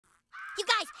You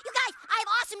guys, I have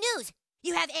awesome news.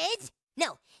 You have AIDS?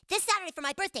 No. This Saturday for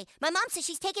my birthday, my mom says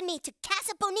she's taking me to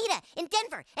Casa Bonita in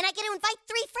Denver, and I get to invite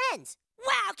 3 friends.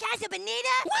 Wow, Casa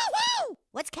Bonita? Woo-woo!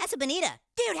 What's Casa Bonita?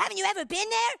 Dude, haven't you ever been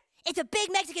there? It's a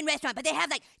big Mexican restaurant, but they have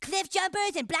like cliff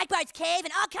jumpers and Black Bart's Cave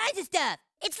and all kinds of stuff.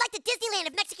 It's like the Disneyland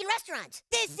of Mexican restaurants.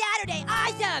 This Saturday,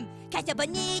 awesome! Casa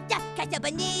Bonita,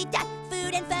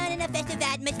 food and fun in a festive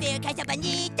atmosphere, Casa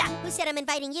Bonita. Who said I'm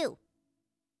inviting you?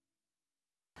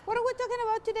 What are we talking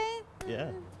about today?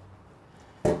 Yeah.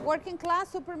 Working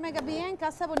class, SuperMegaBien,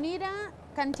 Casa Bonita,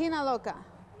 Cantina Loca.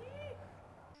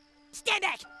 Stand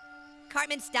back!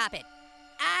 Cartman, stop it.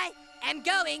 I am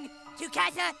going to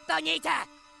Casa Bonita.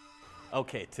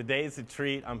 Okay, today's a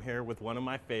treat. I'm here with one of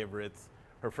my favorites.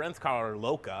 Her friends call her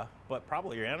Loca, but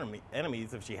probably your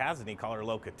enemies, if she has any, call her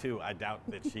Loca too. I doubt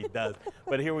that she does.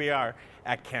 But here we are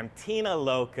at Cantina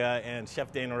Loca, and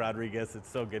Chef Dana Rodriguez, it's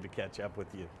so good to catch up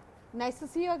with you. Nice to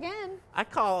see you again. I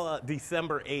call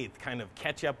December 8th kind of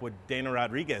catch up with Dana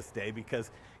Rodriguez Day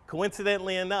because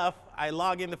coincidentally enough, I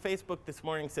log into Facebook this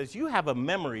morning and says, you have a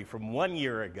memory from 1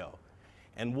 year ago.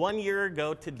 And 1 year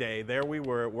ago today, there we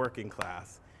were at Working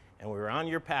Class, and we were on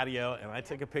your patio, and I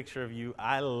took a picture of you.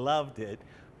 I loved it.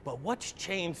 But what's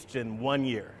changed in 1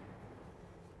 year?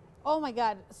 Oh my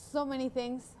God, so many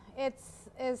things.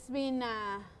 It's been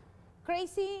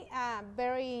crazy,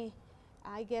 very,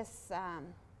 I guess,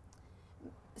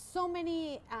 so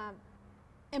many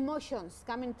emotions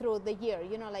coming through the year.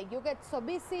 You know, like you get so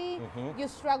busy, you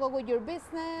struggle with your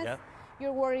business,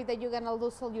 you're worried that you're gonna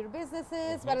lose all your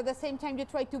businesses, but at the same time you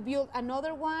try to build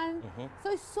another one.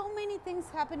 So it's so many things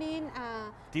happening.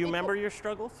 Do you remember your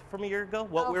struggles from a year ago?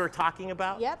 What we were talking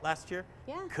about last year?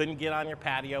 Yeah. Couldn't get on your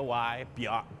patio, why?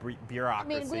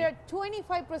 Bureaucracy. I mean, we are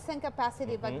 25%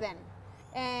 capacity back then.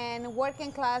 And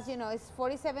Working Class, you know, it's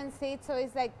 47 seats, so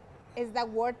it's like, is that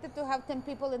worth it to have 10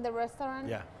 people in the restaurant?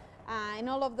 Yeah. And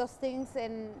all of those things.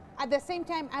 And at the same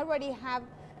time, I already have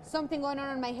something going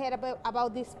on in my head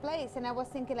about this place. And I was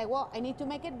thinking like, well, I need to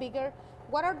make it bigger.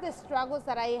 What are the struggles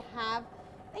that I have?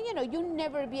 And you know, you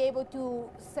never be able to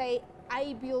say,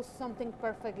 I built something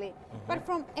perfectly. But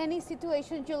from any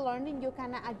situation you learn and you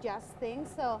kind of adjust things.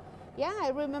 So yeah, I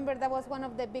remember that was one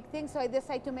of the big things. So I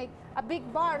decided to make a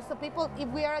big bar. So people, if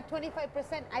we are at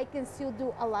 25%, I can still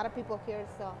do a lot of people here.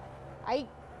 So I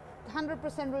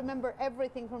 100% remember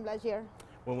everything from last year.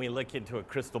 When we look into a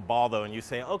crystal ball though, and you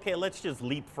say, okay, let's just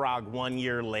leapfrog 1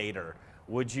 year later,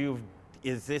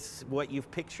 is this what you've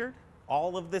pictured?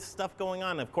 All of this stuff going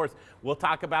on? Of course, we'll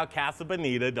talk about Casa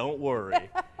Bonita, don't worry.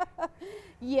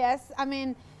 Yes, I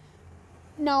mean,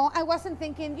 no, I wasn't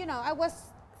thinking, you know, I was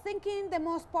thinking the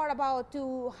most part about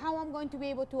how I'm going to be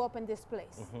able to open this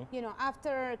place. You know,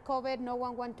 after COVID, no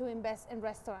one wanted to invest in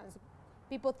restaurants.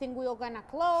 People think we're gonna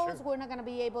close, we're not gonna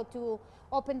be able to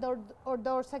open our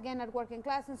doors again at Working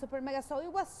Class and Super Mega. So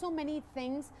it was so many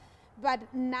things, but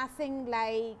nothing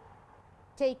like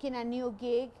taking a new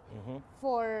gig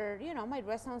for, you know, my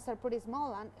restaurants are pretty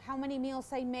small. And how many meals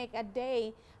I make a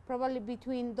day, probably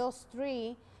between those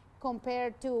 3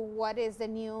 compared to what is the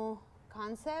new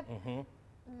concept,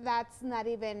 that's not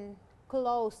even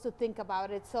close to think about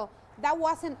it. So that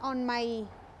wasn't on my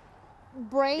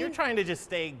brain. You're trying to just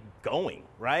stay going,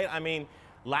 right? I mean,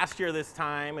 last year this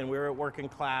time, and we were at Working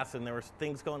Class, and there was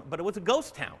things going, but it was a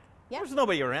ghost town. There was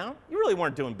nobody around. You really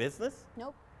weren't doing business.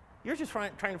 Nope. You're just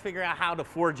trying to figure out how to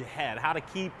forge ahead, how to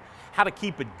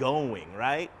keep it going,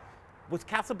 right? Was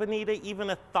Casa Bonita even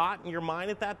a thought in your mind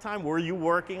at that time? Were you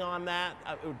working on that?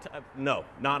 No,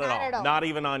 not at all. Not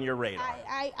even on your radar.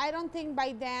 I don't think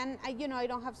by then, you know, I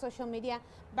don't have social media.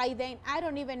 By then, I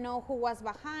don't even know who was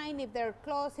behind, if they're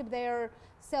closed, if they're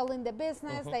selling the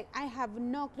business. Like, I have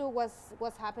no clue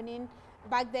what's happening.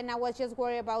 Back then, I was just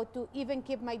worried about to even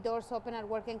keep my doors open at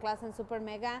Working Class and Super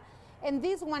Mega. And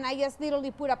this one, I just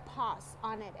literally put a pause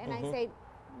on it. And I said,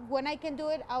 when I can do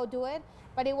it, I'll do it.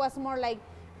 But it was more like,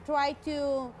 try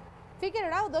to figure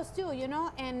it out, those two, you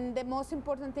know. And the most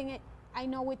important thing, I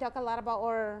know we talk a lot about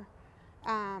our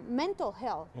mental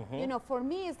health. You know, for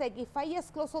me, it's like if I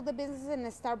just close all the businesses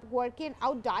and start working,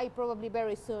 I'll die probably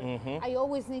very soon. I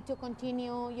always need to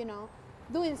continue, you know,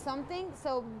 doing something.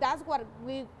 So that's what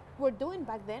we were doing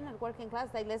back then at Working Class.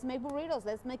 Like, let's make burritos,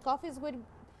 let's make coffees with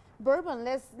bourbon,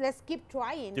 let's keep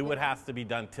trying. Do what has to be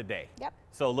done today. Yep.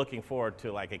 So looking forward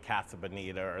to like a Casa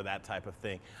Bonita or that type of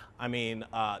thing. I mean,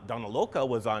 Donna Loca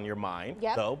was on your mind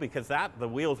though, because the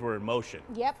wheels were in motion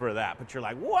for that. But you're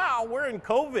like, wow, we're in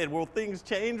COVID. Will things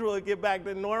change? Will it get back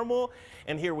to normal?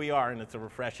 And here we are, and it's a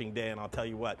refreshing day. And I'll tell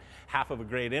you what, half of a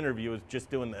great interview is just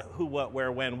doing the who, what,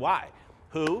 where, when, why.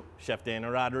 Who? Chef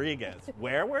Dana Rodriguez.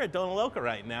 Where? We're at Donna Loca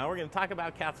right now. We're going to talk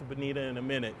about Casa Bonita in a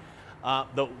minute.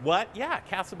 The what? Yeah,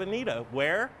 Casa Bonita.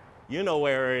 Where? You know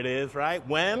where it is, right?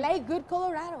 When? Lakewood,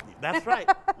 Colorado. That's right,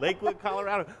 Lakewood,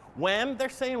 Colorado. When? They're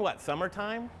saying what,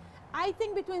 summertime? I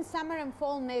think between summer and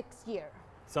fall next year.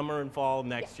 Summer and fall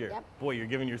next year. Yep. Boy, you're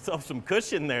giving yourself some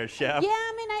cushion there, chef. Yeah,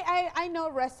 I mean, I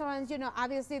know restaurants, you know,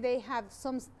 obviously they have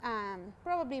some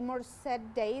probably more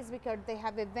set days because they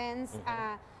have events.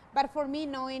 But for me,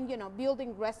 knowing, you know,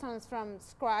 building restaurants from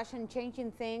scratch and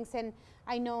changing things, and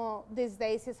I know these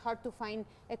days it's hard to find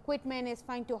equipment, it's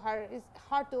hard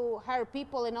to hire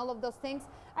people and all of those things.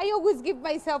 I always give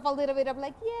myself a little bit of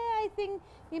like, yeah, I think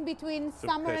in between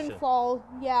summer and fall,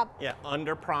 yeah. Yeah,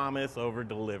 under promise, over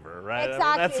deliver, right? Exactly,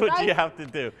 I mean, that's what right? you have to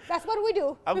do. That's what we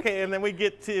do. Okay, and then we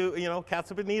get to, you know,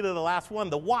 Casa Bonita, the last one,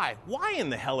 the why. Why in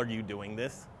the hell are you doing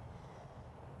this?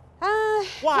 Why?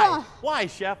 Well, Why,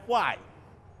 chef? Why?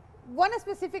 one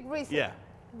specific reason. Yeah.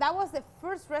 That was the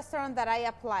first restaurant that I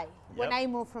applied when Yep. I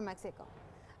moved from Mexico.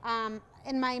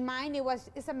 In my mind,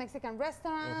 it's a Mexican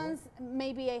restaurant.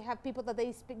 Maybe I have people that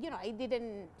they speak, you know, I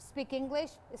didn't speak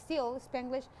English, still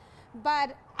Spanglish,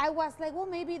 but I was like, well,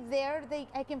 maybe there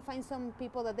I can find some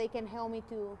people that they can help me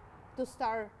to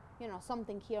start, you know,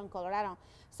 something here in Colorado.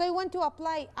 So I went to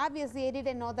apply. Obviously, I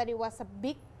didn't know that it was a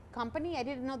big company. I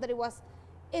didn't know that it was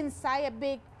inside a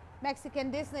big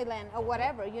Mexican Disneyland or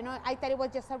whatever, you know. I thought it was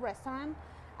just a restaurant.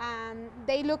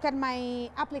 They look at my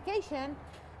application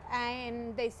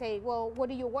and they say, well, what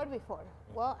do you work before?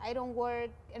 Well, I don't work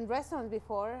in restaurants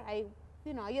before. I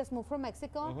just moved from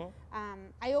Mexico.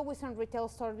 I always own retail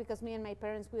stores because me and my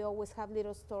parents, we always have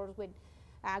little stores with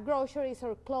groceries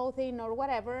or clothing or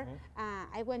whatever.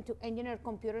 I went to engineer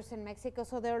computers in Mexico,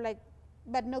 so they're like,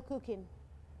 but no cooking,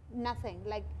 nothing.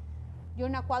 Like, you're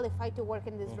not qualified to work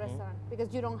in this restaurant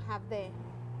because you don't have the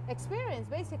experience,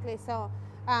 basically. So.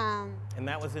 And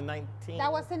that was in 19?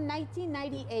 That was in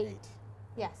 1998.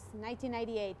 Yes,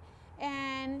 1998.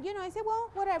 And, you know, I said, well,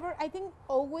 whatever. I think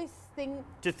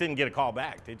Just didn't get a call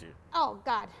back, did you? oh,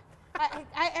 God.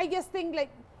 I just think, like,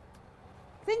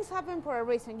 things happen for a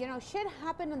reason. You know, shit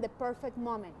happened in the perfect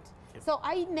moment. Yep. So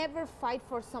I never fight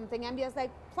for something. I'm just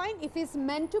like, fine, if it's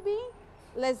meant to be,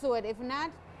 let's do it. If not,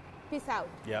 peace out.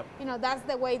 Yep. You know, that's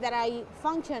the way that I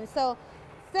function. So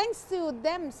thanks to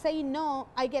them saying no,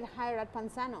 I get hired at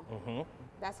Panzano.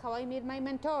 That's how I meet my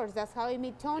mentors. That's how I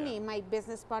meet Tony, my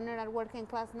business partner at Working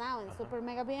Class Now and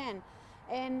SuperMegaBien.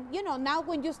 And, you know, now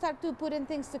when you start to putting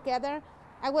things together,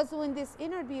 I was doing this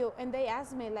interview and they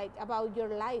asked me, like, about your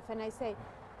life. And I say,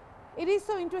 it is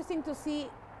so interesting to see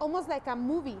almost like a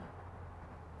movie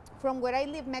from where I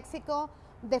live, Mexico,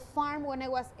 the farm when I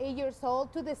was 8 years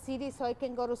old, to the city so I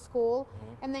can go to school,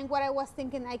 and then what I was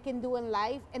thinking I can do in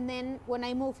life, and then when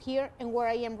I moved here and where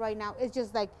I am right now, it's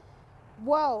just like,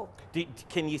 whoa.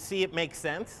 Can you see it make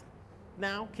sense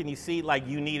now? Can you see, like,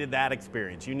 you needed that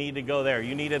experience, you need to go there,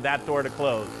 you needed that door to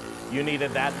close, you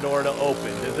needed that door to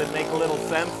open? Does it make a little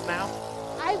sense now?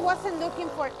 I wasn't looking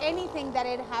for anything that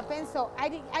had happened, so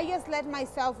I just let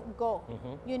myself go,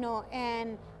 you know,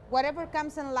 and whatever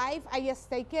comes in life, I just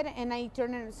take it and I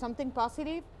turn it into something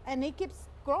positive, and it keeps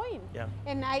growing. Yeah.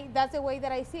 And that's the way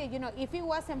that I see it. You know, if it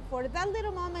wasn't for that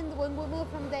little moment when we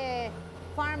moved from the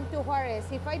farm to Juarez,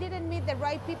 if I didn't meet the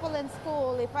right people in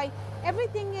school,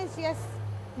 everything is just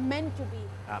meant to be.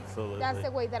 Absolutely. That's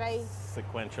the way that I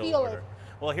sequential feel order. it.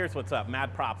 Well, here's what's up.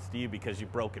 Mad props to you because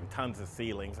you've broken tons of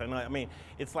ceilings. I mean,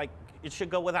 it's like, it should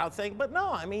go without saying, but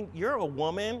no, I mean, you're a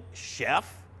woman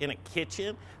chef in a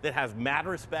kitchen that has mad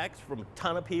respects from a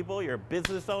ton of people. You're a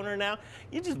business owner now.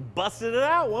 You just busted it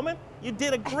out, woman. You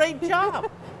did a great job.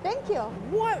 Thank you.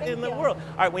 What in the world?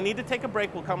 All right, we need to take a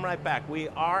break. We'll come right back. We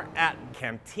are at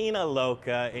Cantina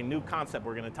Loca, a new concept.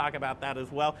 We're going to talk about that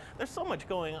as well. There's so much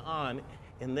going on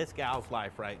in this gal's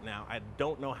life right now. I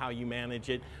don't know how you manage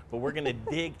it, but we're going to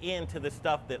dig into the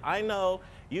stuff that I know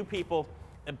you people,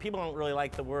 and people don't really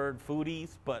like the word foodies,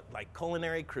 but like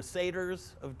culinary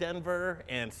crusaders of Denver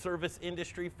and service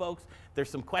industry folks, there's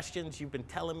some questions you've been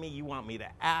telling me you want me to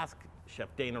ask Chef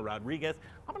Dana Rodriguez.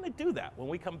 I'm going to do that when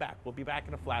we come back. We'll be back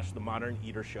in a flash. The Modern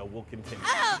Eater Show will continue.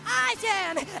 Oh,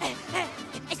 awesome!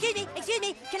 Excuse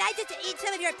me. Can I just eat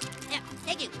some of your...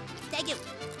 Thank you.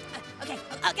 Okay.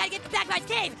 Oh, gotta get to Black Rock's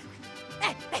cave.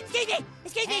 Excuse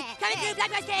me. Coming through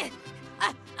Black Rock's cave.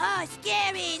 Oh,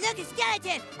 scary. Look, a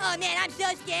skeleton. Oh, man, I'm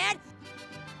so scared.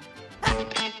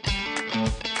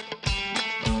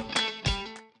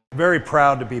 Very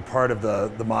proud to be part of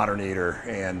the Modern Eater,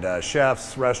 and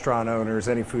chefs, restaurant owners,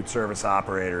 any food service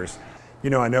operators. You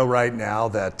know, I know right now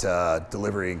that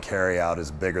delivery and carry out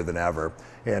is bigger than ever,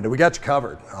 and we got you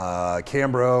covered.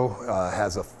 Cambro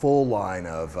has a full line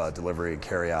of delivery and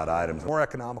carry out items. More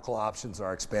economical options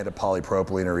are expanded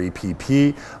polypropylene or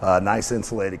EPP, nice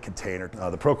insulated container.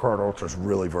 The ProCard Ultra is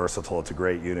really versatile. It's a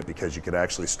great unit because you can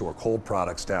actually store cold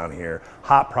products down here,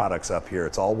 hot products up here.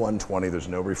 It's all 120, there's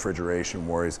no refrigeration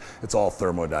worries. It's all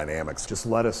thermodynamics. Just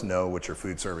let us know what your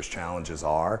food service challenges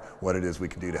are, what it is we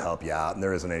can do to help you out, and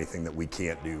there isn't anything that we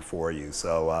can't do for you.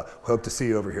 So hope to see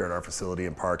you over here at our facility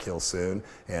in Park Hill soon,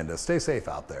 and stay safe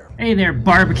out there. Hey there,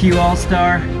 barbecue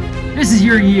all-star. This is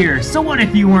your year, so what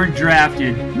if you weren't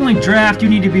drafted? The only draft you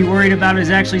need to be worried about is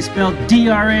actually spelled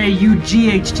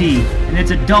D-R-A-U-G-H-T, and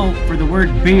it's adult for the word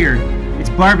beer. It's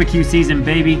barbecue season,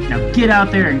 baby. Now get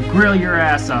out there and grill your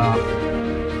ass off.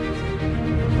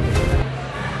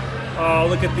 Oh,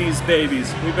 look at these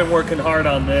babies. We've been working hard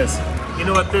on this. You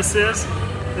know what this is?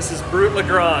 This is Brut Le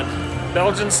Grand,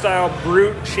 Belgian-style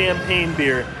Brut champagne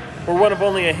beer. We're one of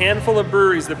only a handful of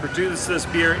breweries that produce this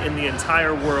beer in the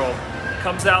entire world.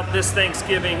 Comes out this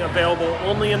Thanksgiving, available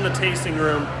only in the tasting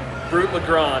room. Brut Le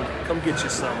Grand, come get you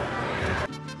some.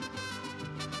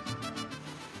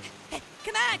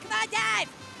 Come on, dive!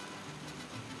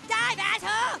 Dive,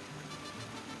 asshole!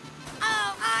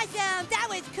 Oh, awesome! That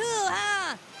was cool,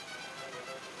 huh?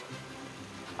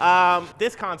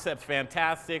 This concept's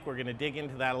fantastic. We're gonna dig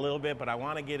into that a little bit, but I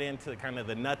wanna get into kind of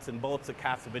the nuts and bolts of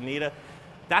Casa Bonita.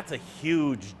 That's a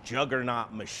huge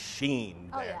juggernaut machine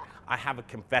there. Oh, yeah. I have a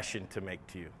confession to make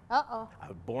to you. Uh-oh. I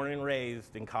was born and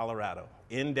raised in Colorado,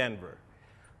 in Denver.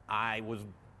 I was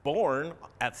born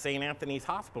at St. Anthony's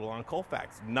Hospital on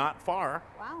Colfax, not far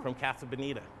from Casa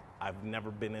Bonita. I've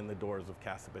never been in the doors of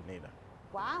Casa Bonita.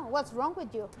 Wow, what's wrong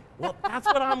with you? Well, that's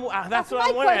what I'm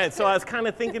wondering. So I was kind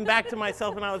of thinking back to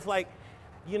myself, and I was like,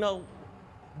 you know,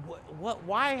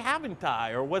 why haven't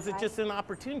I? Or was it just an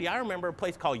opportunity? I remember a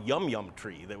place called Yum Yum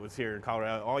Tree that was here in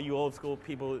Colorado. All you old school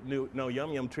people know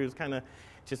Yum Yum Tree was kind of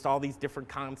just all these different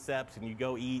concepts, and you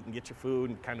go eat and get your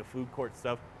food and kind of food court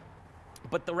stuff.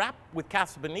 But the rap with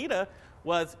Casa Bonita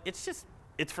was it's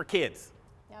for kids.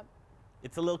 Yep.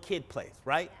 It's a little kid place,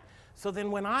 right? So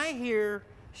then when I hear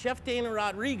Chef Dana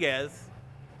Rodriguez,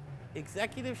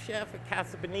 executive chef at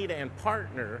Casa Bonita and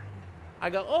partner, I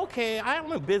go, okay,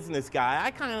 I'm a business guy. I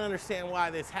kind of understand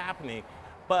why this is happening,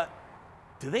 but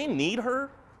do they need her?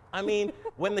 I mean,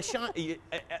 when the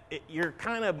your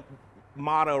kind of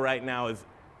motto right now is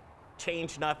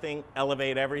change nothing,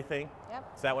 elevate everything.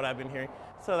 Yep. Is that what I've been hearing?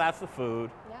 So that's the food,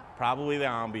 probably the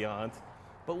ambiance.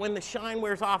 But when the shine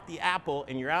wears off the apple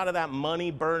and you're out of that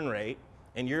money burn rate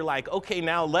and you're like, okay,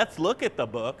 now let's look at the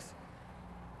books.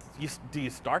 Do you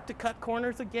start to cut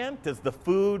corners again? Does the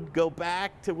food go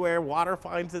back to where water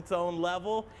finds its own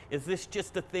level? Is this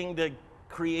just a thing to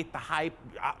create the hype?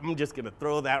 I'm just gonna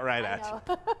throw that right at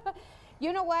you.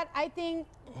 You know what? I think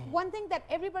one thing that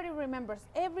everybody remembers,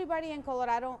 everybody in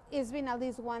Colorado has been at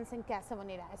least once in Casa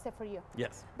Bonita, except for you.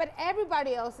 Yes. But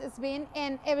everybody else has been,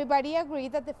 and everybody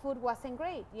agreed that the food wasn't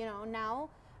great. You know, now.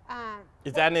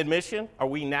 Is that an admission? Are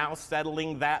we now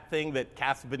settling that thing that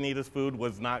Casa Bonita's food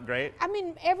was not great? I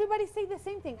mean, everybody say the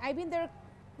same thing. I've been there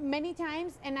many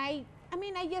times, and I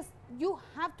guess you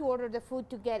have to order the food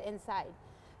to get inside.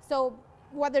 So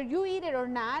whether you eat it or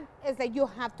not, it's like you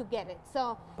have to get it.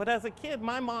 So. But as a kid,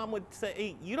 my mom would say,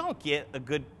 hey, you don't get a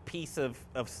good piece of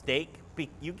steak.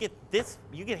 You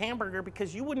get hamburger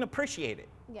because you wouldn't appreciate it.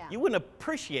 Yeah. You wouldn't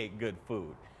appreciate good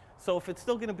food. So if it's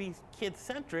still going to be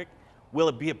kid-centric, will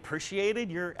it be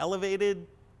appreciated, your elevated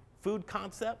food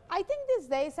concept? I think these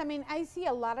days, I mean, I see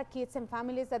a lot of kids and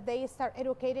families that they start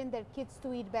educating their kids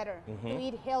to eat better, to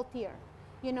eat healthier,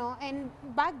 you know. And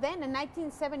back then, in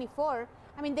 1974,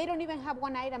 I mean, they don't even have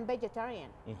one item vegetarian.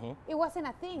 It wasn't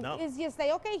a thing. No. It's just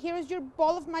like, okay, here's your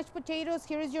bowl of mashed potatoes,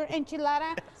 here's your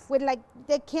enchilada with like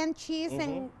the canned cheese,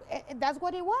 and that's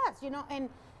what it was, you know. And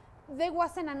there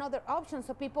wasn't another option,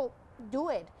 so people do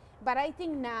it. But I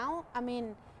think now, I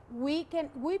mean, we've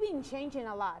been changing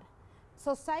a lot.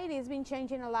 Society has been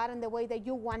changing a lot in the way that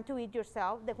you want to eat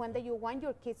yourself, the way that you want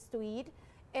your kids to eat,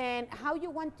 and how you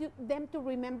want them to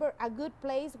remember a good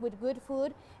place with good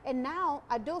food. And now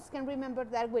adults can remember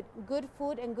that with good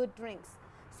food and good drinks.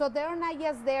 So they're not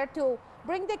just there to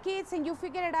bring the kids and you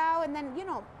figure it out. And then, you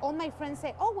know, all my friends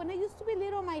say, oh, when I used to be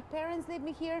little, my parents let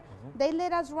me here. They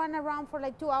let us run around for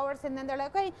like 2 hours, and then they're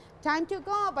like, okay, time to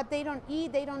go. But they don't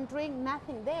eat, they don't drink,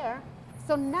 nothing there.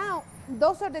 So now,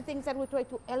 those are the things that we try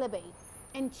to elevate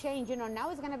and change. You know, now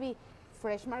it's gonna be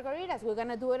fresh margaritas. We're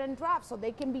gonna do it in drops, so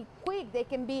they can be quick, they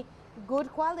can be good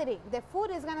quality. The food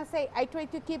is gonna say, I try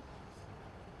to keep,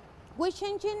 we're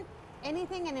changing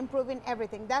anything and improving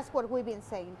everything. That's what we've been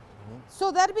saying.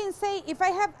 So that being said, if I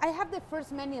have the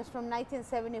first menus from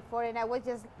 1974, and I was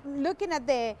just looking at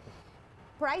the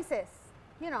prices.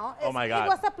 You know, Oh my God. it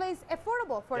was a place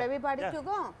affordable for Yeah, everybody yeah. to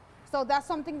go. So that's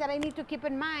something that I need to keep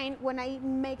in mind when I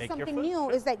make your something food, new.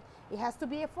 sure. Is like it has to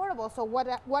be affordable. So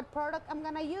what product I'm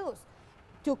gonna use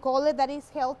to call it that is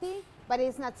healthy, but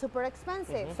it's not super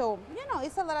expensive. So you know,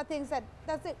 it's a lot of things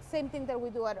that's the same thing that we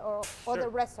do at our other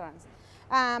restaurants.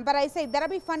 But I say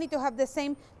that'd be funny to have the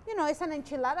same. You know, it's an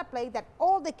enchilada plate that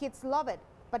all the kids love it,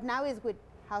 but now it's with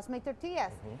house-made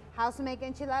tortillas, house-made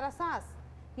enchilada sauce.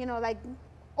 You know, like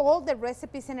all the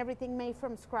recipes and everything made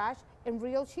from scratch, and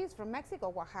real cheese from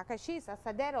Mexico, Oaxaca cheese,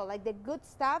 asadero, like the good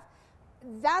stuff.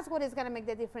 That's what is gonna make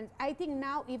the difference. I think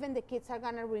now even the kids are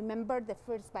gonna remember the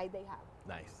first bite they have.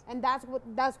 Nice. And that's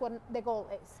what the goal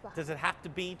is. Does it have to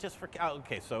be just for,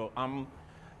 okay, so I'm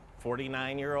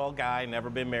 49-year-old guy,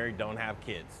 never been married, don't have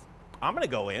kids. I'm gonna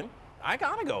go in. I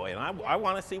gotta go in. I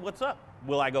wanna see what's up.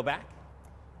 Will I go back?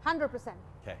 100%.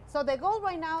 Okay. So the goal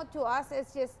right now to us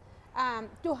is just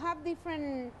to have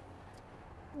different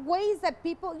ways that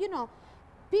people, you know,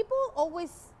 people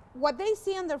always, what they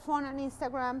see on their phone on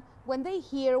Instagram, when they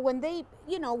hear, when they,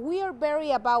 you know, we are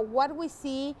very about what we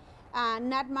see,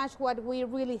 not much what we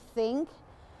really think.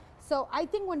 So I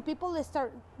think when people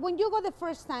start, when you go the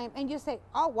first time and you say,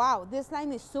 oh wow, this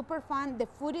line is super fun, the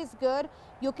food is good,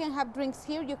 you can have drinks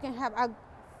here, you can have a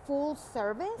full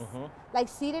service, like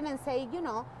sitting and say, you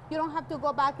know, you don't have to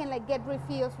go back and like get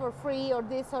refills for free or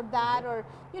this or that, or,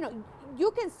 you know, you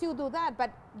can still do that,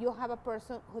 but you have a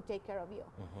person who take care of you.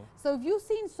 So if you've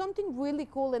seen something really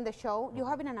cool in the show, you're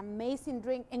having an amazing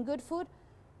drink and good food,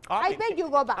 I bet you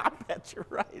go back. I bet you're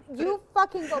right. You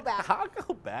fucking go back. I'll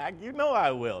go back. You know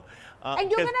I will. And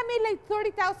you're gonna meet like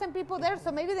 30,000 people there,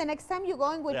 so maybe the next time you're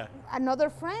going with another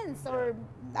friends or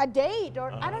a date,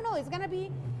 or I don't know, it's gonna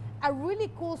be a really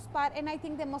cool spot. And I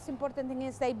think the most important thing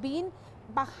is that being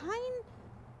behind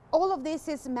all of this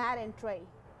is Matt and Trey.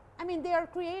 I mean, they are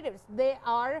creatives. They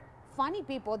are funny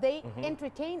people. They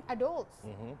entertain adults.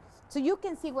 So you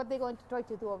can see what they're going to try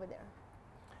to do over there.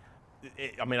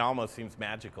 I mean, it almost seems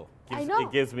magical. I know.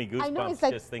 It gives me I know, goosebumps it's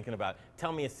like, just thinking about it.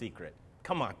 Tell me a secret.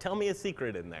 Come on, tell me a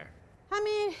secret in there. I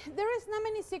mean, there is not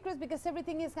many secrets because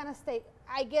everything is gonna stay.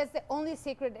 I guess the only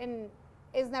secret, and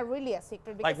it's not really a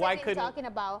secret because Like talking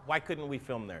about why couldn't we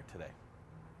film there today?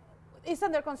 it's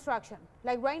under construction.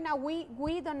 Like right now, we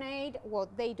donate. Well,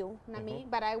 they do, not me,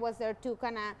 but I was there to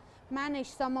kind of manage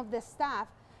some of the stuff.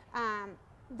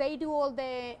 They do all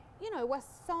the, you know, it was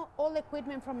all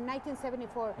equipment from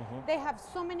 1974. They have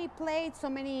so many plates, so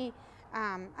many,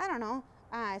 I don't know,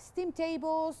 steam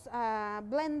tables,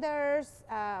 blenders,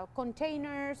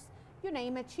 containers, you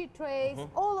name it, sheet trays,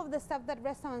 all of the stuff that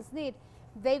restaurants need.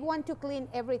 They want to clean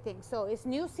everything. So it's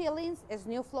new ceilings, it's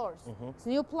new floors, it's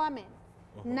new plumbing,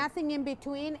 nothing in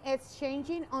between. It's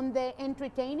changing on the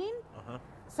entertaining.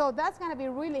 So that's going to be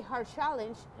a really hard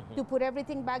challenge to put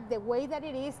everything back the way that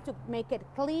it is, to make it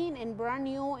clean and brand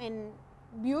new and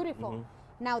beautiful.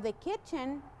 Now the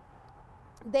kitchen,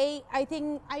 I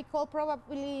think I call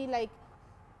probably like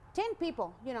 10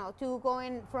 people, you know, to go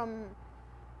in from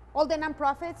all the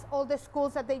nonprofits, all the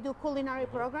schools that they do culinary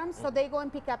programs. So they go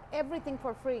and pick up everything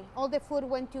for free. All the food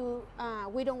went to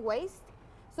We Don't Waste.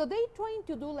 So they trying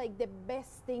to do like the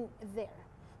best thing there.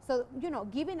 So, you know,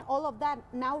 giving all of that,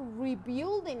 now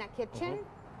rebuilding a kitchen,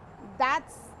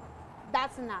 that's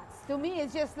nuts. To me,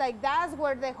 it's just like, that's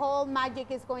where the whole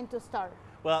magic is going to start.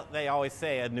 Well, they always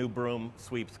say a new broom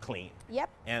sweeps clean. Yep.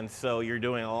 And so you're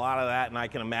doing a lot of that, and I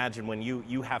can imagine when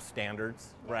you have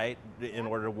standards, right, in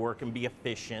order to work and be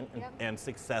efficient and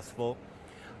successful.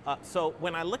 So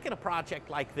when I look at a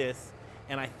project like this,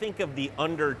 and I think of the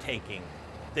undertaking,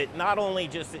 that not only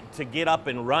just to get up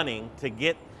and running, to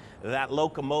get that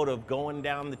locomotive going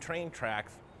down the train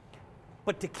tracks,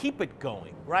 but to keep it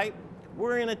going, right?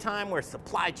 We're in a time where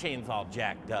supply chain's all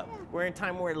jacked up. We're in a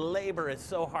time where labor is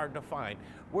so hard to find.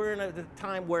 We're in a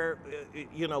time where,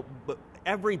 you know,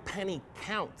 every penny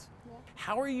counts.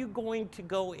 How are you going to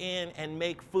go in and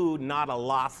make food not a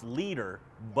loss leader,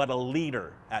 but a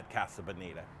leader at Casa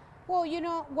Bonita? Well, you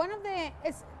know,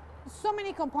 it's so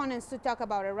many components to talk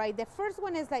about it, right? The first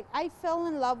one is like, I fell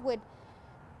in love with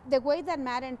the way that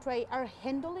Matt and Trey are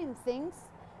handling things.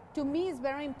 To me, is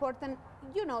very important.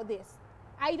 You know this.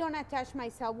 I don't attach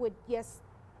myself with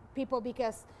people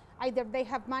because either they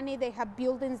have money, they have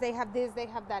buildings, they have this, they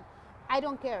have that. I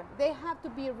don't care. They have to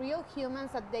be real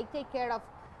humans that they take care of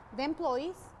the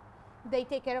employees, they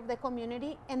take care of the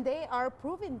community, and they are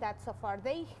proving that so far.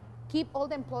 They keep all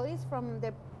the employees from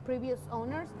the previous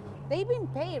owners. They've been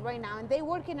paid right now, and they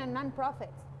work in a nonprofit.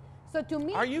 So to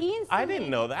me, I didn't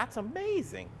know. That's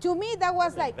amazing. To me, that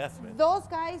was like, investment. those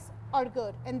guys are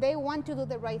good and they want to do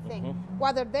the right thing.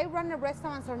 Whether they run a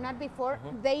restaurants or not before,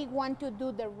 they want to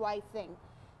do the right thing.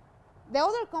 The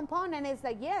other component is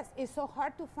like, yes, it's so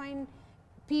hard to find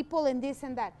people in this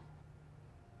and that.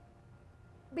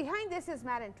 Behind this is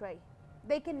Matt and Trey.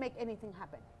 They can make anything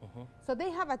happen. So they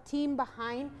have a team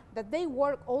behind that they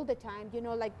work all the time. You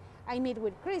know, like I meet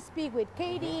with Crispy, with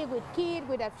Katie, with Kid,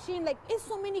 with Afshin. Like, it's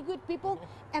so many good people,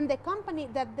 and the company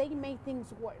that they make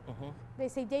things work. They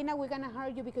say, Dana, we're gonna hire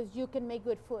you because you can make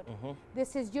good food.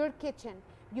 This is your kitchen.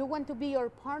 You want to be your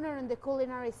partner on the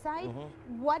culinary side.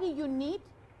 What do you need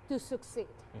to succeed?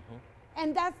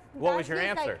 And what was your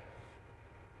answer? Like,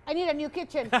 I need a new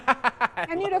kitchen.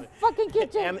 I need a fucking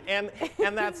kitchen.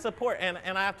 And that support. And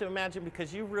I have to imagine,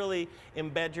 because you really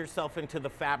embed yourself into the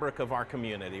fabric of our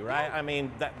community, right? I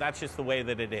mean, that's just the way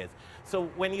that it is. So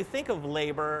when you think of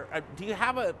labor, do you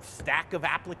have a stack of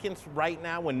applicants right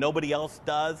now when nobody else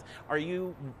does? Are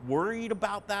you worried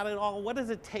about that at all? What does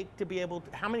it take to be able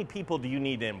to, how many people do you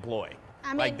need to employ? I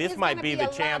mean, like, this might be the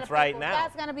chance right now.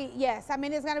 That's gonna be, yes. I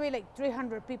mean, it's gonna be like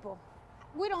 300 people.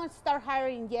 We don't start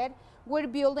hiring yet. We're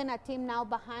building a team now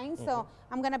behind, so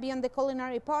I'm gonna be on the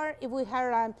culinary part. If we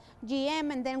hire a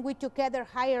GM, and then we together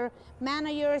hire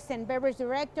managers and beverage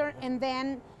director, and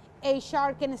then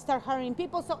HR can start hiring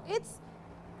people. So it's,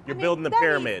 you're building the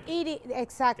pyramid.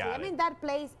 Exactly. Got I mean, it. that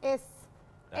place is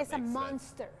a makes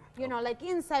monster. You know, like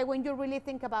inside when you really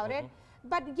think about it.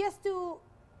 But just to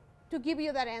give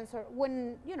you that answer,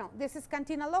 when, you know, this is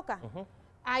Cantina Loca.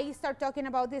 I started talking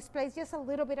about this place just a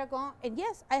little bit ago, and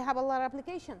yes, I have a lot of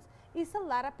applications. It's a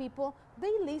lot of people,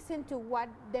 they listen to what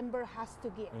Denver has to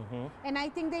give. And I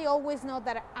think they always know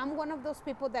that I'm one of those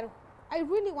people that I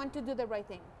really want to do the right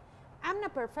thing. I'm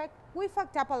not perfect. We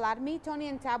fucked up a lot. Me, Tony,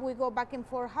 and Tab, we go back and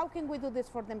forth. How can we do this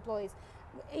for the employees?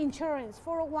 Insurance,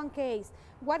 401ks.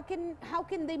 How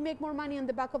can they make more money on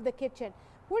the back of the kitchen?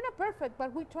 We're not perfect,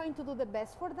 but we're trying to do the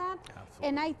best for that. Absolutely.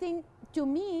 And I think, to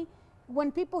me,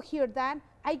 when people hear that,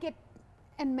 I get,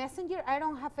 and Messenger, I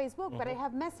don't have Facebook, but I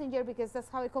have Messenger because that's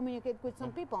how I communicate with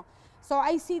some people. So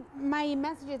I see my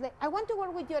messages like, I want to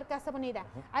work with you at Casa Bonita.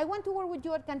 I want to work with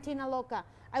you at Cantina Loca.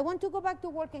 I want to go back to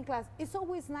working class. It's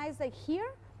always nice, like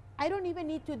here, I don't even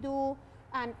need to do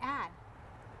an ad.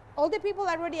 All the people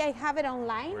already, I have it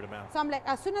online. Word of mouth. So I'm like,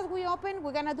 as soon as we open,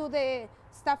 we're gonna do the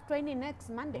staff training next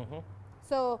Monday.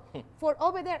 So for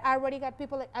over there, I already got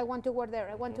people like, I want to work there,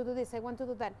 I want to do this, I want to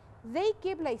do that. They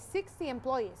keep like 60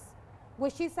 employees,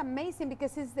 which is amazing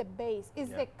because it's the base, it's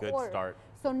the core. Good start.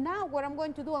 So now what I'm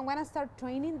going to do, I'm gonna start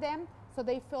training them so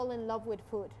they fall in love with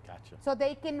food. Gotcha. So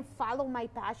they can follow my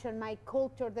passion, my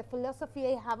culture, the philosophy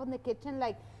I have in the kitchen.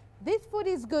 Like, this food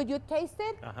is good, you taste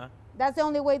it, that's the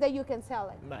only way that you can sell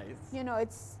it. Nice. You know,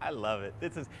 it's... I love it.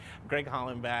 This is Greg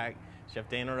Hollenback, Chef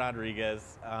Dana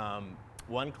Rodriguez.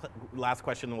 One last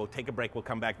question, then we'll take a break. We'll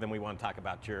come back, then we want to talk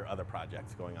about your other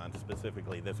projects going on,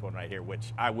 specifically this one right here,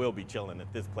 which I will be chilling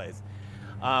at this place.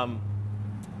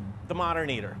 The Modern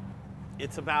Eater.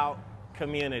 It's about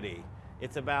community.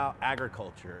 It's about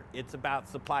agriculture. It's about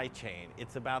supply chain.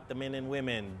 It's about the men and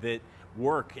women that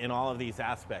work in all of these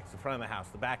aspects, the front of the house,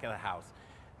 the back of the house.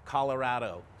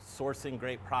 Colorado, sourcing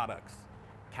great products.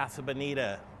 Casa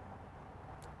Bonita,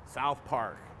 South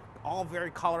Park, all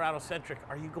very Colorado-centric.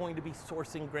 Are you going to be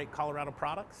sourcing great Colorado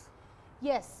products?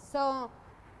 Yes, so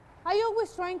I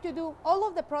always trying to do, all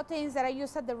of the proteins that I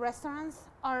use at the restaurants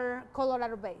are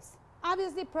Colorado-based.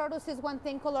 Obviously, produce is one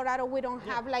thing. Colorado, we don't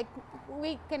have, like,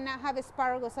 we cannot have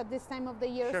asparagus at this time of the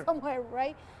year somewhere,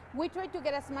 right? We try to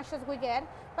get as much as we get,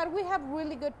 but we have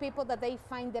really good people that they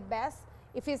find the best.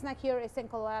 If it's not here, it's in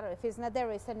Colorado. If it's not there,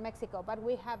 it's in Mexico. But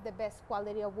we have the best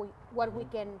quality of what we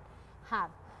can have.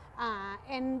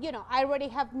 And, you know, I already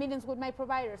have meetings with my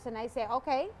providers, and I say,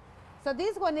 okay, so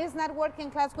this one is not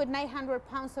working class with 900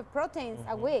 pounds of proteins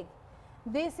a week.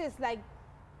 This is like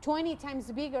 20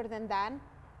 times bigger than that,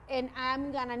 and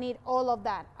I'm gonna need all of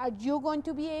that. Are you going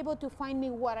to be able to find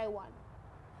me what I want?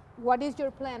 What is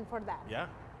your plan for that? Yeah.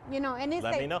 You know, and it's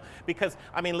Let like, me know. Because,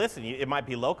 I mean, listen, it might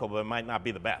be local, but it might not be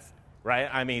the best, right?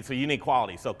 I mean, so you need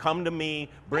quality. So come to me,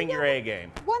 bring your A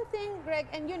game. One thing, Greg,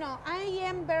 and you know, I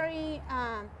am very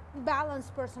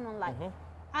balanced person in life.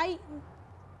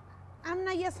 I'm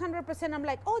not just 100%, I'm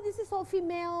like, oh, this is all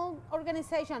female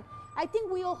organization. I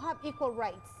think we all have equal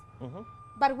rights.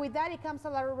 But with that, it comes a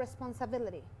lot of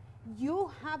responsibility. You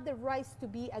have the rights to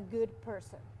be a good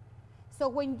person. So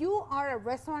when you are a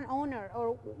restaurant owner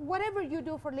or whatever you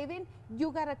do for a living,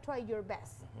 you gotta try your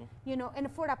best. You know,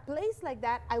 and for a place like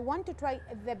that, I want to try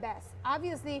the best.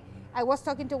 Obviously, I was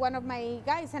talking to one of my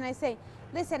guys and I say,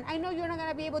 listen, I know you're not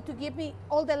gonna be able to give me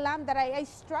all the lamb that I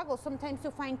struggle sometimes to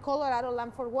find Colorado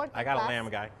lamb for work. I got a lamb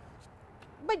guy.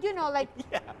 But you know, like,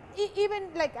 even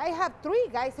like I have 3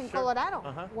 guys in Colorado.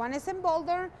 One is in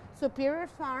Boulder, Superior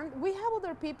Farm. We have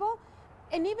other people.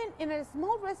 And even in a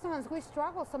small restaurants, we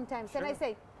struggle sometimes. And I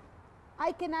say,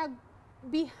 I cannot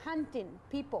be hunting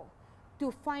people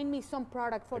to find me some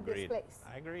product for this place.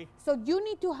 I agree. So you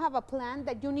need to have a plan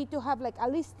that you need to have like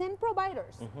at least 10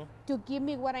 providers to give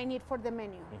me what I need for the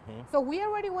menu. So we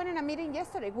already went in a meeting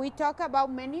yesterday. We talked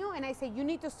about menu and I said, you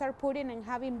need to start putting and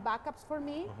having backups for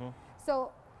me.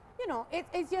 So, you know,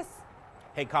 it's just.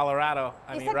 Hey, Colorado,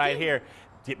 I mean, right team. here.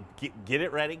 Get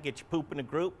it ready, get your poop in a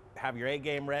group, have your A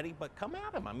game ready, but come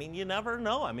at them. I mean, you never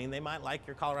know. I mean, they might like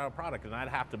your Colorado product, and I'd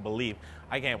have to believe.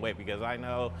 I can't wait because I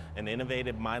know an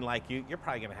innovative mind like you, you're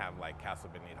probably going to have like Casa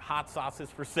Bonita hot sauces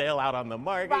for sale out on the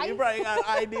market. Right? You probably got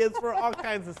ideas for all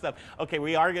kinds of stuff. Okay,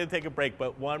 we are going to take a break,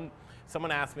 but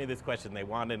someone asked me this question. They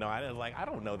wanted to know. I was like, I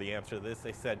don't know the answer to this.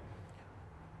 They said,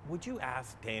 would you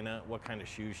ask Dana what kind of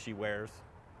shoes she wears?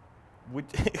 What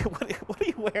are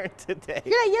you wearing today?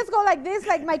 Should I just go like this,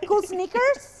 like my cool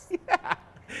sneakers?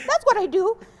 That's what I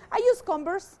do. I use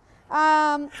Converse.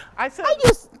 I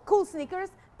use cool sneakers,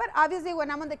 but obviously when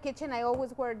I'm in the kitchen, I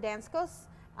always wear Danskos.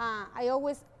 I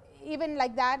always, even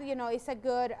like that, you know, it's a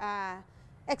good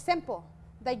example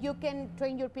that you can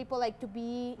train your people like to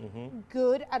be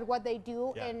good at what they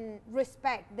do and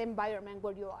respect the environment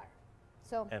where you are.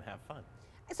 So and have fun.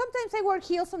 Sometimes I wear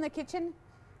heels in the kitchen.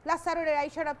 Last Saturday, I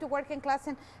showed up to work in class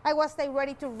and I was like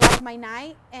ready to rock my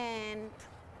night and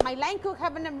my line could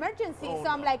have an emergency. So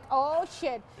I'm like, oh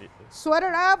shit,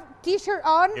 sweater up, t-shirt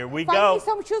on. Here we find go. me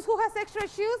some shoes, who has extra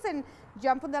shoes, and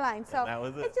jump on the line. So that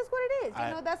was it. It's just what it is.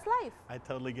 You know, that's life. I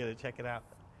totally get it. Check it out.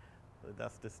 The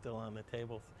dust is still on the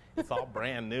tables. It's all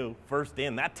brand new. First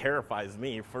in, that terrifies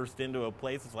me. First into a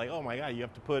place, it's like, oh my God, you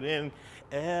have to put in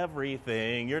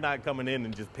everything. You're not coming in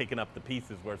and just picking up the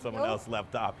pieces where someone else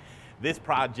left off. This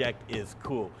project is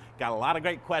cool. Got a lot of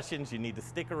great questions. You need to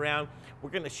stick around.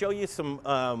 We're going to show you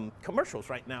some commercials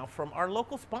right now from our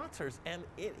local sponsors, and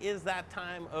it is that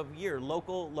time of year.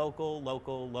 Local, local,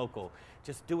 local, local.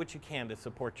 Just do what you can to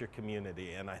support your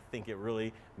community, and I think it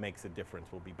really makes a difference.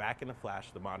 We'll be back in a flash.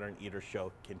 The Modern Eater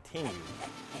Show continues.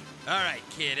 All right,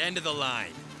 kid, end of the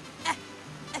line.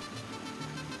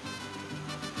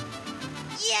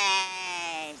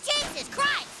 Yay! Jesus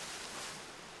Christ!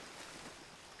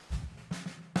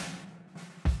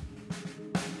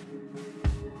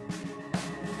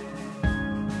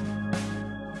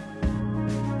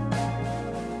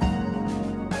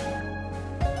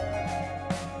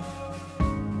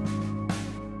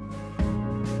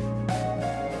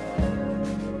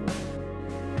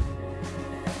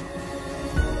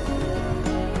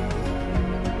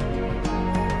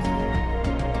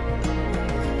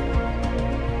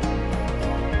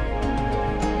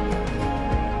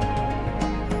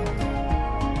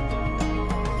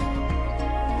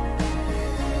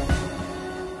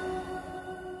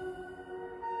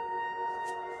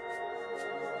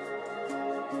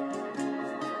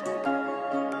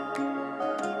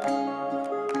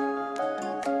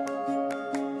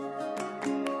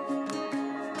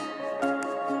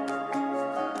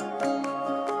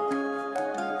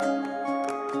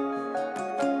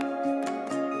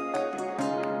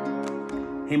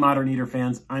 Hey Modern Eater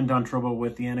fans, I'm Don Trobo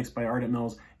with the Annex by Ardent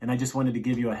Mills, and I just wanted to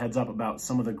give you a heads up about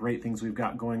some of the great things we've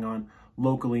got going on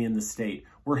locally in the state.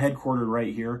 We're headquartered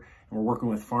right here, and we're working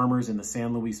with farmers in the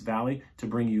San Luis Valley to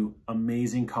bring you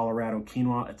amazing Colorado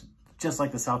quinoa. It's just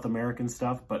like the South American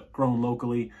stuff, but grown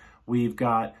locally. We've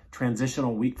got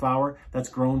transitional wheat flour that's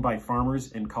grown by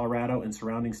farmers in Colorado and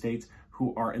surrounding states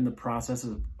who are in the process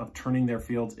of turning their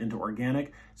fields into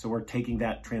organic. So we're taking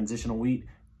that transitional wheat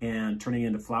and turning it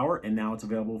into flour, and now it's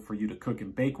available for you to cook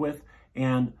and bake with.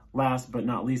 And last but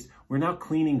not least, we're now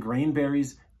cleaning grain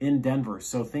berries in Denver.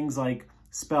 So things like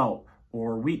spelt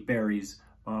or wheat berries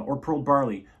or pearl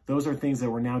barley, those are things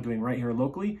that we're now doing right here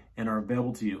locally and are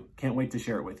available to you. Can't wait to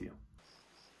share it with you.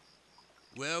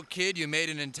 Well, kid, you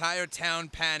made an entire town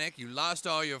panic, you lost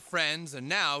all your friends, and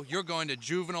now you're going to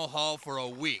juvenile hall for a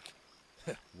week.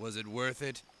 Was it worth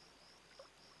it?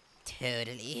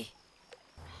 Totally.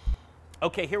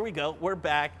 Okay, here we go. We're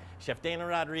back. Chef Dana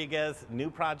Rodriguez,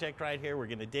 new project right here. We're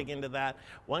going to dig into that.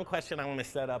 One question I want to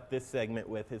set up this segment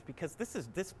with is because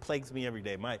this plagues me every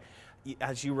day.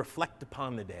 As you reflect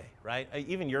upon the day, right?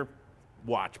 Even your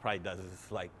watch probably does this.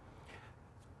 It's like,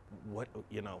 what,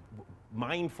 you know,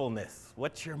 mindfulness.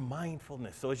 What's your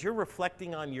mindfulness? So as you're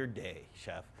reflecting on your day,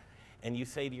 Chef, and you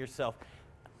say to yourself,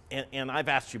 and I've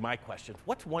asked you my questions,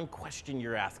 what's one question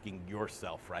you're asking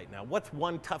yourself right now? What's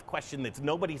one tough question that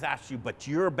nobody's asked you, but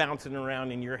you're bouncing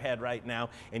around in your head right now,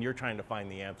 and you're trying to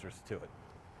find the answers to it?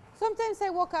 Sometimes I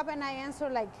woke up and I answer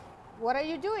like, what are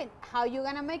you doing? How are you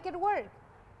gonna make it work?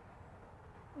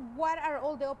 What are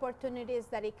all the opportunities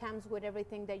that it comes with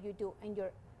everything that you do in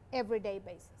your everyday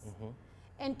basis?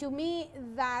 And to me,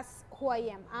 that's who I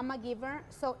am. I'm a giver.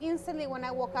 So instantly when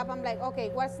I woke up, I'm like, okay,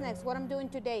 what's next? What I'm doing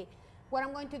today? What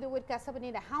I'm going to do with Casa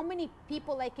Bonita? How many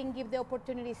people I can give the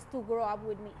opportunities to grow up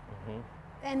with me?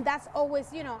 And that's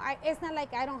always, you know, it's not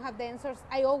like I don't have the answers.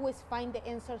 I always find the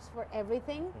answers for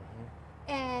everything.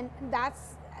 And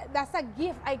that's a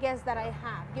gift, I guess, that I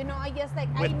have. You know, I guess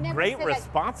like with I never great say,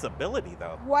 responsibility, like,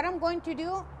 though. what I'm going to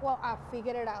do, well, I'll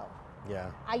figure it out. Yeah.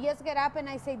 I just get up and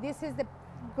I say, this is the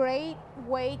great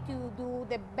way to do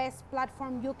the best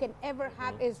platform you can ever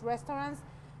have is restaurants,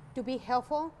 to be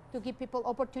helpful, to give people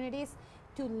opportunities,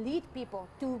 to lead people,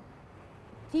 to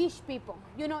teach people.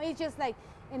 You know, it's just like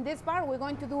in this bar, we're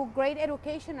going to do great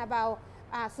education about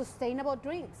sustainable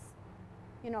drinks,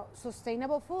 you know,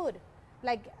 sustainable food.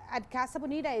 Like at Casa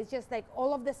Bonita, it's just like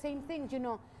all of the same things, you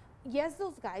know. Yes,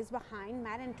 those guys behind,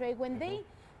 Matt and Trey, when they,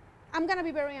 I'm gonna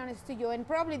be very honest to you, and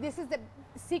probably this is the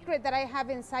secret that I have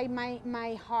inside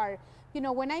my heart. You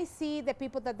know, when I see the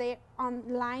people that they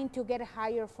online to get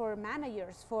hired for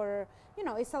managers, for, you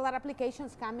know, it's a lot of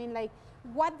applications coming, like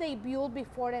what they built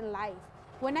before in life.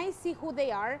 When I see who they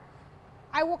are,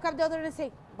 I woke up the other day and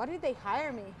say, why did they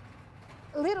hire me?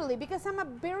 Literally, because I'm a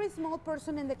very small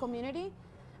person in the community.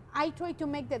 I try to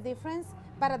make the difference,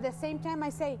 but at the same time I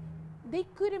say, they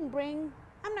couldn't bring,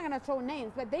 I'm not gonna throw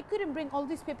names, but they couldn't bring all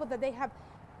these people that they have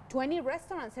 20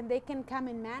 restaurants and they can come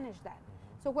and manage that.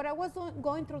 So what I was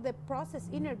going through the process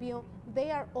interview,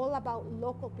 they are all about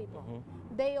local people.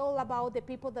 They all about the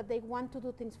people that they want to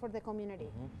do things for the community.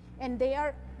 And they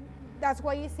are, that's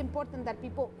why it's important that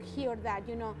people hear that,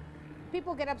 you know.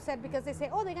 People get upset because they say,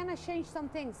 oh, they're gonna change some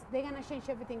things. They're gonna change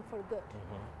everything for good.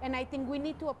 And I think we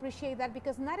need to appreciate that,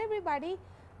 because not everybody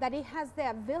that it has the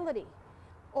ability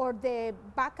or the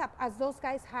backup as those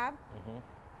guys have,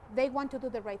 they want to do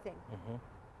the right thing.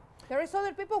 There is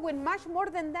other people with much more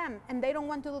than them, and they don't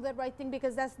want to do the right thing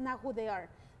because that's not who they are.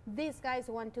 These guys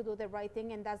want to do the right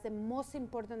thing, and that's the most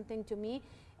important thing to me.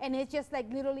 And it's just like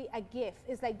literally a gift.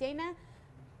 It's like, Dana,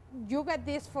 you got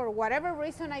this for whatever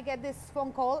reason. I get this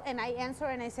phone call and I answer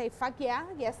and I say, fuck yeah,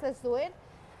 yes, let's do it.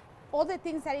 All the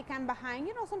things that I can behind,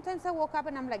 you know, sometimes I woke up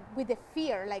and I'm like with the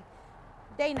fear, like,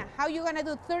 Dana, how you gonna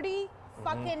do 30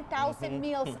 fucking thousand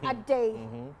meals a day?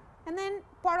 And then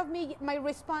part of me, my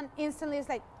response instantly is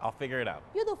like, I'll figure it out.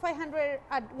 you do 500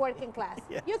 at working class.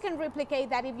 You can replicate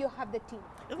that if you have the team.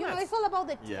 You know, it's all about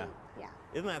the team.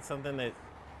 Isn't that something that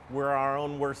we're our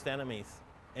own worst enemies?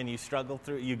 And you struggle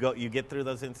through, you get through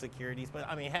those insecurities. But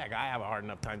I mean, heck, I have a hard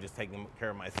enough time just taking care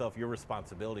of myself. Your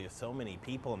responsibility is so many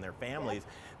people and their families,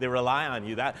 they rely on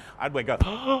you. That I'd wake up,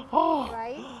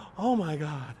 right? Oh my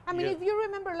God. I mean, if you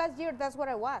remember last year, that's what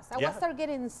I was. I was start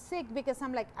getting sick because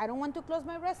I'm like, I don't want to close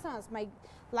my restaurants. My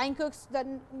line cooks that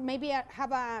maybe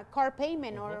have a car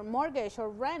payment or mortgage or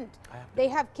rent. They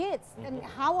have kids, and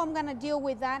how I'm gonna deal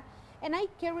with that? And I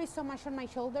carry so much on my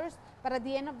shoulders, but at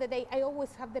the end of the day, I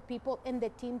always have the people in the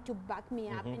team to back me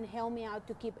up and help me out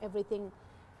to keep everything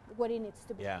what it needs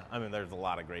to be. Yeah, I mean, there's a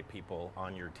lot of great people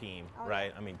on your team,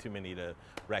 right? I mean, too many to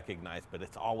recognize, but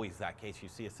it's always that case. You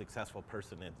see a successful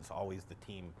person, it's always the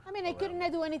team. I mean, I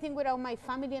couldn't do anything without my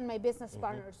family and my business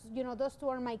partners. You know, those two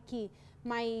are my key.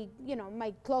 My, you know,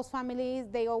 my close family,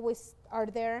 they always are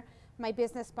there. My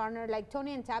business partner, like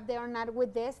Tony and Tab, they are not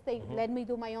with this. They let me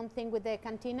do my own thing with the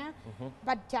Cantina.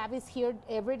 But Tab is here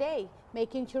every day,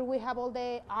 making sure we have all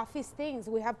the office things.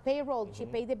 We have payroll, she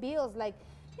pay the bills. Like,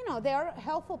 you know, they are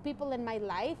helpful people in my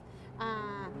life.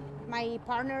 My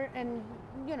partner and,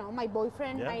 you know, my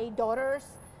boyfriend, my daughters,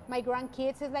 my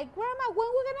grandkids is like, Grandma, when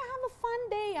we're gonna have a fun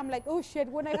day? I'm like, oh shit,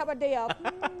 when I have a day off?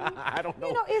 I don't know.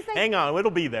 You know, it's like, hang on, it'll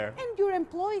be there. And your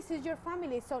employees is your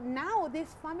family. So now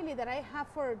this family that I have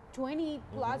for 20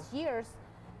 plus years,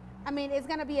 I mean, it's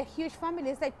gonna be a huge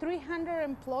family. It's like 300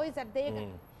 employees that they,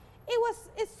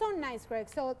 it's so nice, Greg.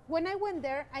 So when I went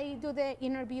there, I do the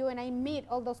interview and I meet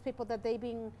all those people that they've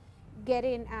been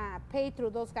getting paid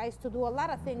through those guys to do a lot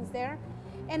of things there.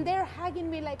 And they're hugging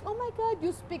me like, oh my God,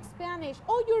 you speak Spanish.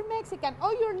 Oh, you're Mexican.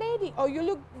 Oh, you're lady. Oh, you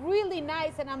look really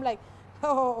nice. And I'm like,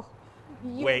 oh.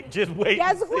 Just wait. Just wait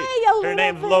a little Her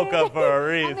name's bit. Loca for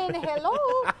a reason. I mean, hello.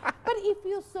 But it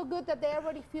feels so good that they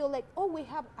already feel like, oh, we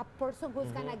have a person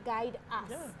who's gonna guide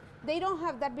us. They don't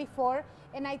have that before,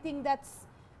 and I think that's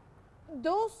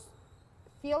those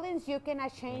feelings you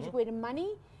cannot change with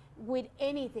money, with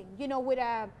anything. You know, with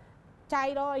a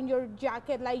title in your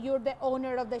jacket, like you're the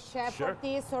owner of the chef or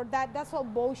this or that. That's all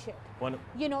bullshit.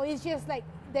 You know, it's just like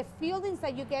the feelings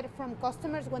that you get from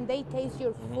customers when they taste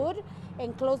your food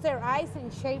and close their eyes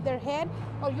and shave their head,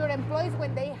 or your employees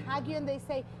when they hug you and they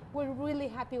say, we're really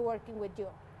happy working with you.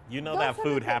 You know that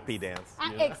food happy dance.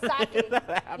 Exactly.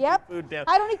 That happy food dance.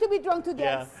 I don't need to be drunk to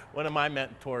dance. Yeah. One of my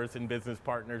mentors and business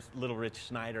partners, Little Rich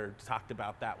Schneider, talked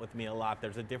about that with me a lot.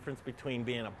 There's a difference between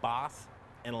being a boss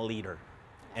and a leader,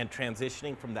 and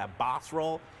transitioning from that boss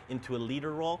role into a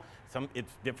leader role.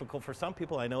 It's difficult for some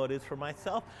people. I know it is for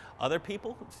myself. Other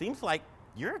people, it seems like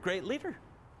you're a great leader.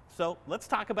 So let's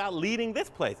talk about leading this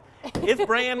place. It's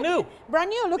brand new. Brand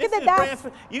new. Look at the dust.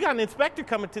 You got an inspector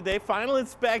coming today. Final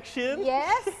inspection.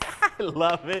 Yes. I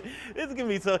love it. This is gonna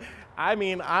be so. I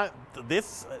mean,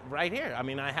 this right here. I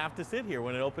mean, I have to sit here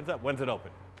when it opens up. When's it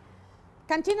open?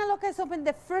 Cantina Loca is open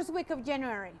the first week of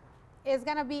January. It's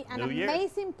gonna be an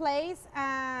amazing place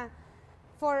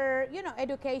for, you know,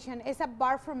 education. It's a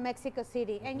bar from Mexico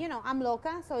City, and you know I'm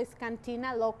Loca, so it's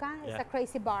Cantina Loca. It's a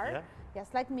crazy bar,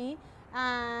 just like me.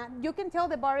 You can tell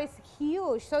the bar is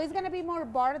huge, so it's gonna be more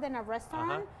bar than a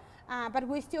restaurant, but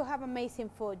we still have amazing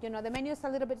food. You know, the menu is a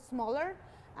little bit smaller,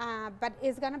 but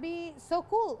it's gonna be so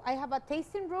cool. I have a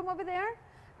tasting room over there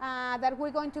that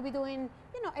we're going to be doing,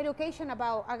 you know, education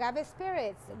about agave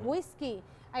spirits, whiskey.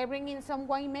 I bring in some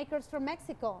winemakers from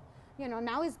Mexico. You know,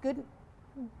 now it's good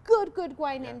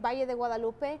wine in Valle de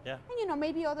Guadalupe. And, you know,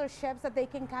 maybe other chefs that they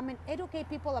can come and educate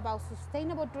people about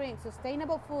sustainable drinks,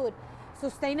 sustainable food,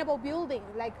 sustainable building.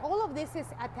 Like, all of this is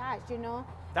attached, you know.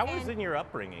 That was in your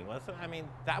upbringing, wasn't it? I mean,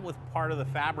 that was part of the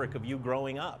fabric of you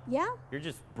growing up. Yeah. You're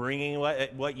just bringing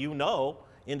what you know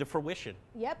into fruition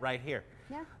right here.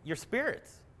 Yeah. Your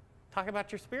spirits. Talk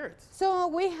about your spirits. So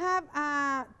we have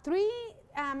 3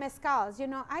 mezcals. You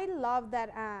know, I love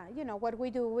that, you know, what we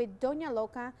do with Doña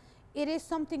Loca. It is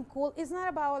something cool. It's not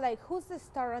about like who's the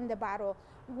star on the bottle.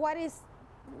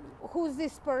 Who's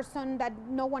this person that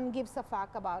no one gives a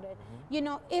fuck about it. You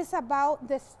know, it's about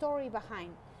the story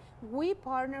behind. We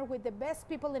partner with the best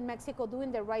people in Mexico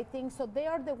doing the right thing, so they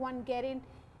are the one getting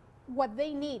what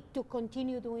they need to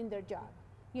continue doing their job.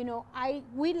 You know,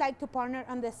 we like to partner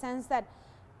in the sense that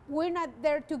we're not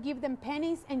there to give them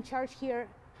pennies and charge here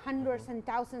hundreds and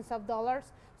thousands of dollars,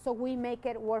 so we make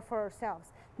it work for ourselves.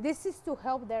 This is to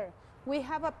help there. We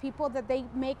have a people that they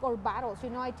make our bottles.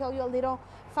 You know, I tell you a little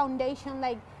foundation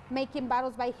like making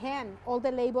bottles by hand. All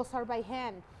the labels are by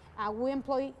hand. We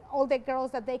employ all the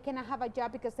girls that they cannot have a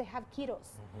job because they have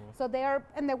kiddos. So they are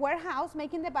in the warehouse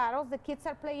making the bottles. The kids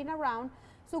are playing around.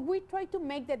 So we try to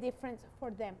make the difference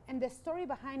for them. And the story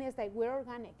behind it is that we're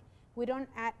organic. We don't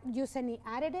use any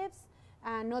additives,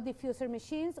 no diffuser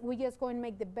machines. We just go and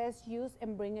make the best use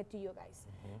and bring it to you guys.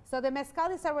 So the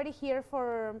mezcal is already here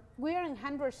we are in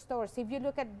 100 stores. If you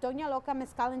look at Doña Loca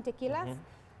Mezcal and Tequilas,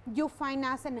 you find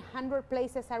us in 100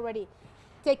 places already.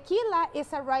 Tequila is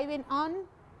arriving on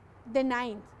the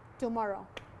 9th, tomorrow.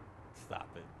 Stop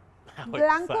it. How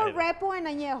Blanco, excited. Repo, and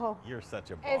Añejo. You're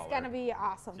such a baller. It's gonna be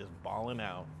awesome. Just balling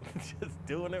out. Just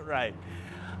doing it right.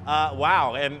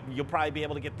 Wow, and you'll probably be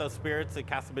able to get those spirits at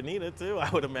Casa Bonita too, I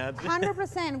would imagine.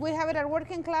 100%. We have it at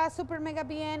Working Class,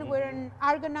 SuperMegaBien. We're in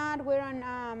Argonaut. We're on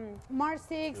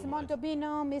Mar6,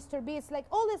 Montebino, Mr. Beats, like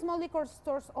all the small liquor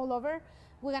stores all over.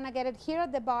 We're gonna get it here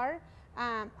at the bar.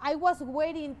 I was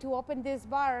waiting to open this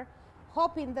bar,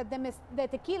 hoping that the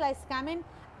tequila is coming.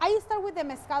 I start with the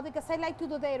mezcal because I like to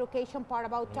do the education part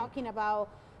about talking about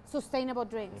sustainable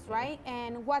drinks, right?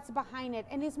 And what's behind it.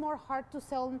 And it's more hard to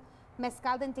sell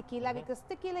mezcal than tequila because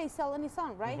tequila is selling its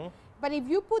own, right? But if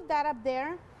you put that up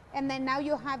there and then now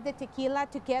you have the tequila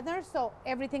together, so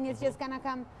everything is just gonna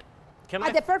come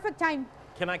at the perfect time.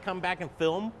 Can I come back and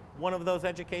film one of those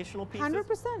educational pieces?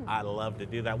 100%. I'd love to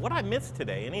do that. What I missed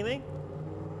today? Anything?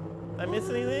 Did I miss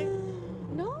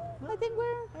anything? No, I think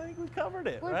we covered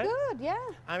it, we're right? good, yeah.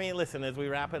 I mean, listen, as we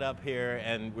wrap it up here,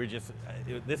 and we're just,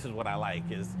 this is what I like,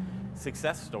 is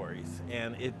success stories.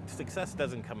 And success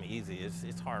doesn't come easy.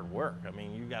 It's hard work. I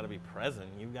mean, you got to be present.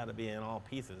 You got to be in all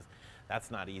pieces.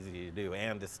 That's not easy to do,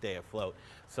 and to stay afloat.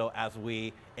 So as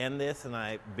we end this, and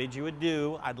I bid you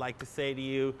adieu, I'd like to say to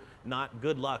you, not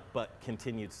good luck, but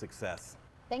continued success.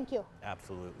 Thank you.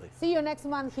 Absolutely. See you next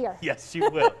month here. Yes, you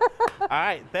will. All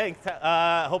right, thanks.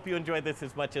 Hope you enjoyed this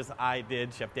as much as I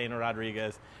did. Chef Dana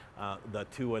Rodriguez, the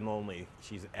two and only.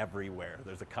 She's everywhere.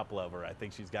 There's a couple of her. I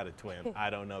think she's got a twin. I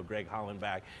don't know. Greg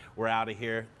Hollenback. We're out of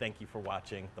here. Thank you for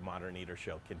watching. The Modern Eater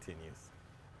Show continues.